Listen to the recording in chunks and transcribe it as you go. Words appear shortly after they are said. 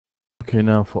Okay,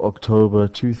 now for October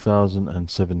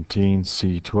 2017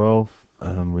 C12,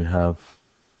 we have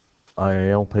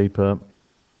IAL paper,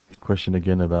 question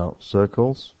again about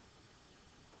circles.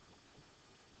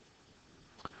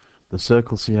 The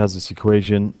circle C has this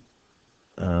equation,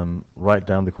 write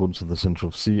down the coordinates of the center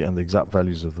of C and the exact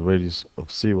values of the radius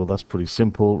of C. Well, that's pretty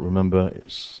simple. Remember,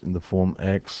 it's in the form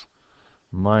x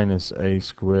minus a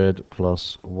squared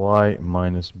plus y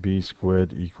minus b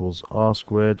squared equals r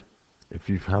squared. If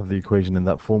you have the equation in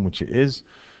that form, which it is,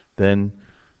 then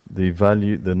the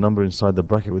number inside the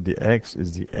bracket with the x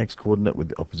is the x coordinate with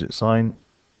the opposite sign,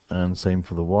 and same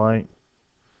for the y,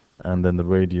 and then the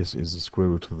radius is the square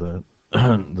root of the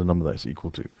the number that's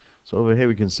equal to. So over here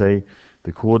we can say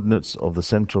the coordinates of the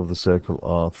center of the circle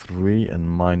are 3 and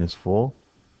minus 4.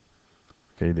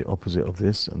 Okay, the opposite of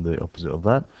this and the opposite of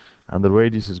that. And the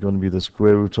radius is going to be the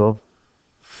square root of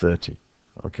 30.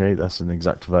 Okay, that's an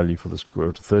exact value for the square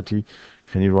root of 30.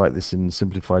 Can you write this in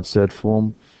simplified surd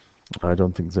form? I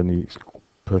don't think there's any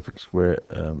perfect square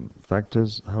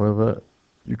factors. However,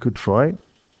 you could try.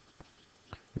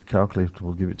 The calculator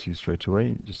will give it to you straight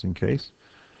away, just in case.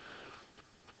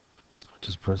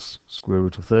 Just press square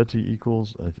root of 30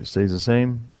 equals, and if it stays the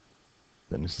same,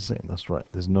 then it's the same. That's right.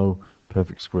 There's no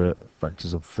perfect square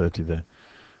factors of 30 there.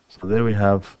 So there we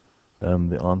have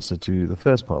the answer to the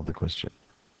first part of the question.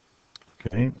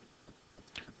 Okay.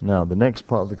 Now the next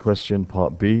part of the question,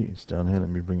 part B, is down here. Let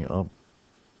me bring it up.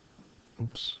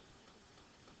 Oops.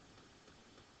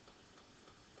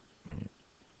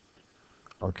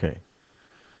 Okay.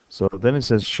 So then it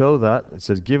says,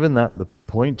 given that the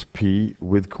point P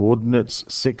with coordinates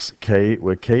 6k,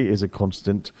 where k is a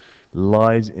constant,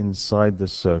 lies inside the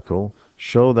circle,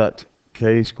 show that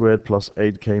k squared plus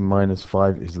 8k minus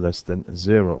 5 is less than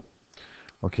 0.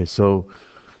 Okay, so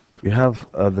we have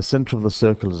the center of the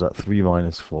circle is at 3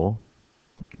 minus 4.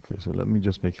 Okay, so let me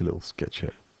just make a little sketch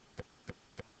here.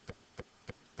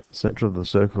 Center of the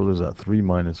circle is at 3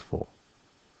 minus 4.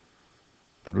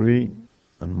 3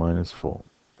 and minus 4.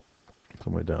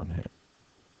 Somewhere down here.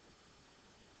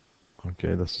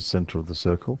 Okay, that's the center of the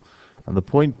circle. And the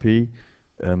point P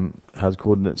has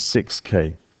coordinates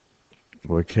 6k,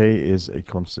 where k is a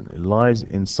constant. It lies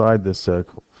inside the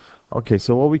circle. Okay,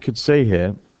 so what we could say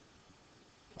here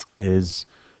is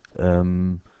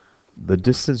the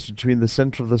distance between the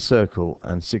center of the circle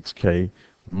and 6k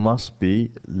must be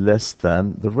less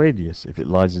than the radius if it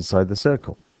lies inside the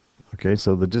circle. Okay,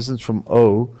 so the distance from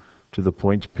O to the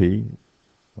point P,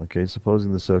 okay,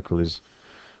 supposing the circle is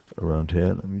around here,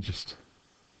 let me just...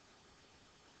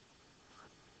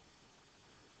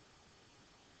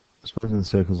 Supposing the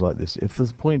circle's like this. If the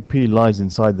point P lies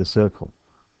inside the circle,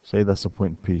 say that's a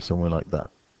point P somewhere like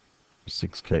that,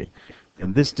 6k,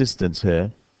 and this distance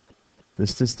here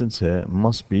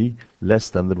must be less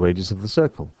than the radius of the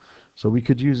circle. So we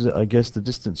could use, I guess, the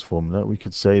distance formula. We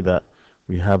could say that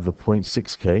we have the point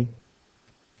 6k,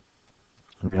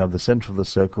 and we have the center of the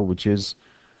circle, which is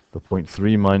the point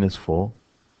 3 minus 4,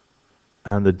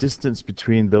 and the distance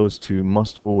between those two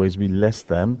must always be less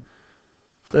than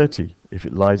 30 if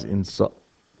it lies inside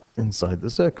the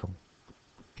circle.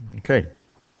 Okay,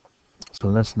 so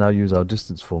let's now use our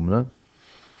distance formula.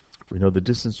 We know the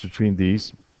distance between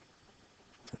these,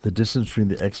 the distance between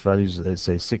the x values, let's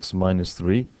say 6 minus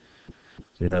 3.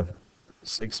 So you have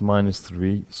 6 minus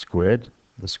 3 squared,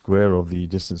 the square of the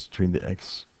distance between the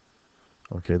x.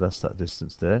 Okay, that's that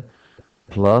distance there,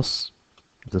 plus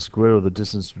the square of the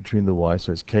distance between the y,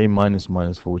 so it's k minus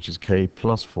minus 4, which is k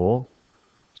plus 4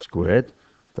 squared.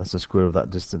 That's the square of that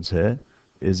distance here,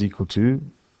 is equal to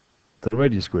the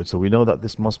radius squared. So we know that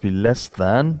this must be less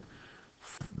than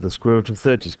the square root of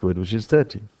 30 squared, which is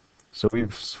 30. So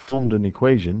we've formed an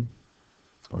equation,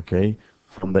 okay,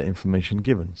 from the information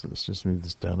given. So let's just move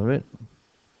this down a bit.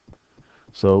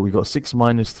 So we got 6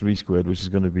 minus 3 squared, which is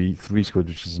going to be 3 squared,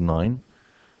 which is 9,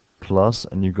 plus,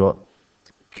 and you got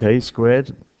k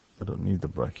squared, I don't need the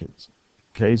brackets,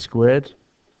 k squared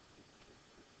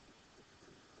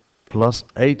plus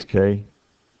 8k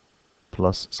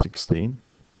plus 16,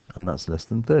 and that's less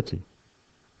than 30.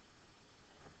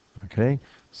 Okay,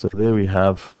 so there we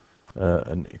have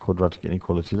a quadratic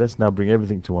inequality. Let's now bring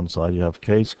everything to one side. You have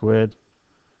k squared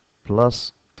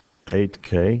plus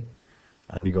 8k,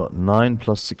 and you got 9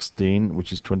 plus 16,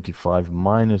 which is 25,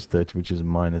 minus 30, which is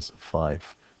minus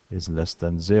 5, is less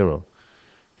than 0.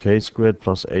 K squared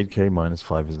plus 8k minus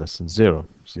 5 is less than 0.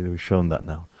 See, we've shown that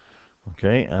now.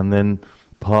 Okay, and then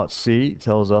part C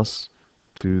tells us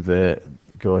to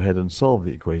go ahead and solve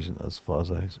the equation as far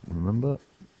as I remember.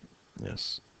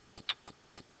 Yes.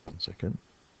 1 second.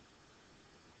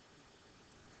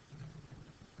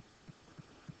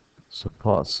 So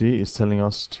part C is telling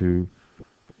us to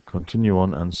continue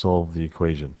on and solve the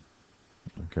equation.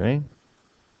 Okay,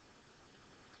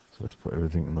 so let's put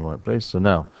everything in the right place. So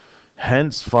now,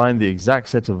 hence find the exact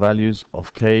set of values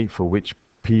of k for which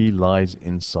p lies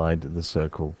inside the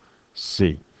circle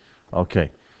C.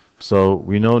 Okay, so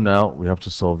we know now we have to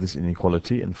solve this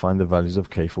inequality and find the values of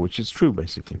k for which it's true,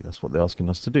 basically. That's what they're asking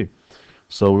us to do.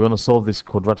 So we're going to solve this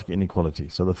quadratic inequality.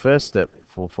 So the first step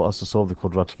for us to solve the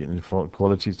quadratic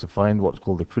inequality is to find what's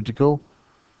called the critical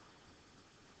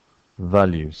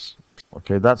values.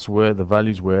 Okay, that's where the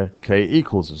values where k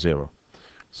equals 0.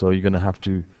 So you're going to have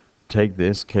to take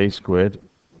this k squared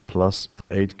plus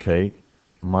 8k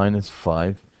minus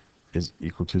 5 is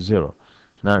equal to 0.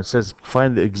 Now it says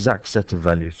find the exact set of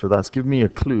values. So that's given me a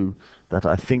clue that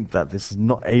I think that this is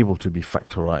not able to be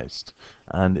factorized.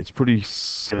 And it's pretty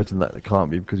certain that it can't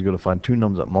be, because you've got to find two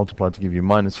numbers that multiply to give you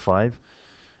minus 5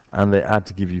 and they add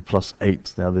to give you plus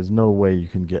 8. Now there's no way you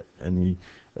can get any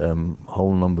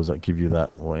whole numbers that give you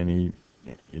that, or any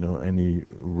any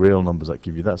real numbers that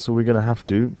give you that. So we're going to have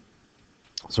to,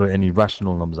 sorry, any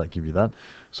rational numbers that give you that.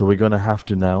 So we're going to have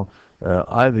to now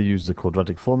either use the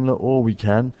quadratic formula, or we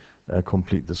can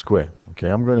complete the square. Okay,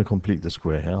 I'm going to complete the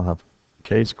square here. I'll have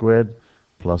k squared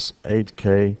plus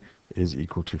 8k is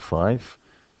equal to 5.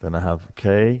 Then I have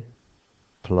k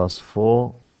plus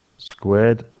 4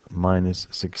 squared minus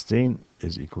 16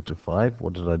 is equal to 5.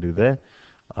 What did I do there?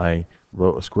 I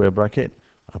wrote a square bracket.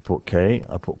 I put k,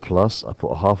 I put plus, I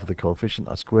put half of the coefficient,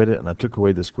 I squared it, and I took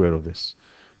away the square of this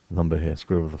number here,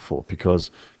 square root of the 4,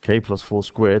 because k plus 4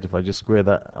 squared, if I just square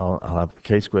that, I'll have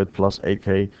k squared plus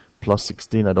 8k plus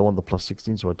 16. I don't want the plus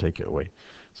 16, so I take it away.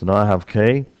 So now I have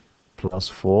k plus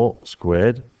 4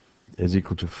 squared is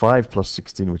equal to 5 plus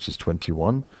 16, which is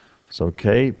 21. So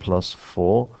k plus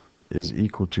 4 is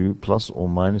equal to plus or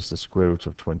minus the square root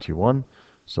of 21.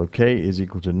 So k is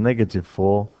equal to negative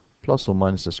 4 plus or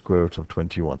minus the square root of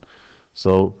 21.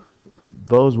 So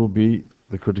those will be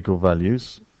the critical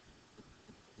values.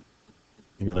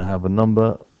 You're going to have a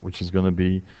number which is going to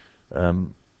be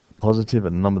positive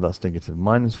and a number that's negative.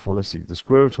 Minus 4, let's see, the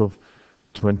square root of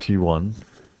 21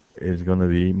 is going to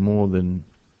be more than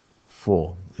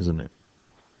 4, isn't it?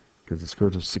 Because the square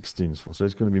root of 16 is 4. So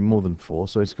it's going to be more than 4.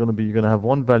 So it's going to be, you're going to have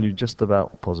one value just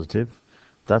about positive.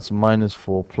 That's minus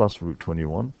 4 plus root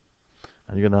 21.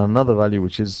 And you're going to have another value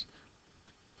which is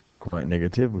quite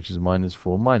negative, which is minus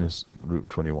 4 minus root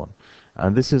 21.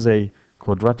 And this is a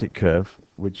quadratic curve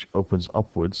which opens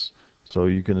upwards. So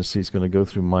you're going to see it's going to go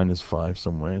through minus 5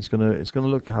 somewhere. It's going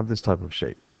to have this type of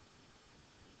shape.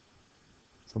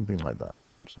 Something like that.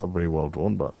 It's not very well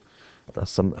drawn, but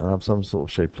that's have some sort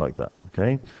of shape like that.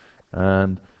 Okay?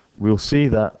 And we'll see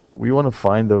that we want to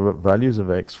find the values of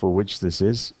x for which this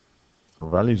is,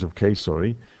 values of k,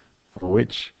 sorry, for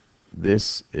which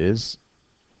this is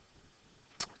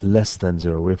less than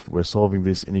 0. We're solving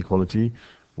this inequality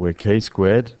where k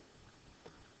squared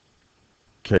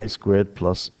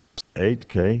plus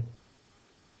 8k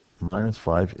minus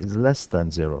 5 is less than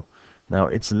 0. Now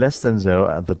it's less than 0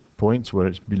 at the points where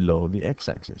it's below the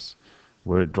x-axis,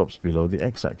 where it drops below the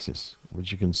x-axis,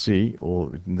 which you can see,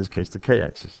 or in this case the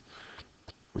k-axis,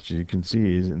 which you can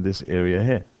see is in this area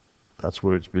here. That's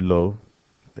where it's below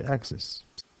the axis.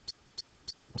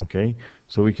 Okay,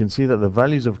 so we can see that the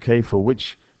values of k for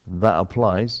which that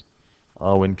applies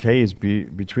are when k is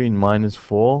between minus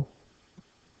 4,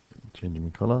 changing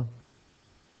the color,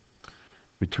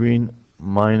 between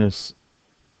minus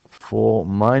 4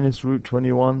 minus root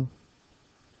 21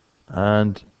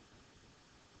 and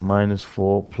minus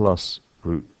 4 plus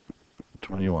root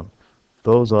 21.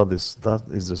 That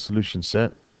is the solution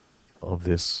set of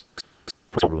this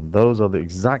problem. Those are the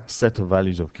exact set of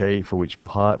values of k for which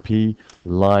p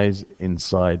lies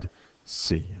inside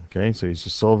C. Okay, so it's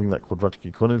just solving that quadratic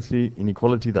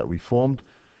inequality that we formed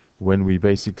when we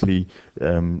basically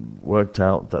worked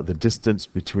out that the distance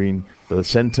between the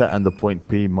center and the point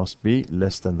P must be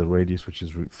less than the radius, which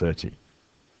is root 30.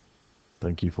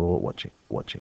 Thank you for watching.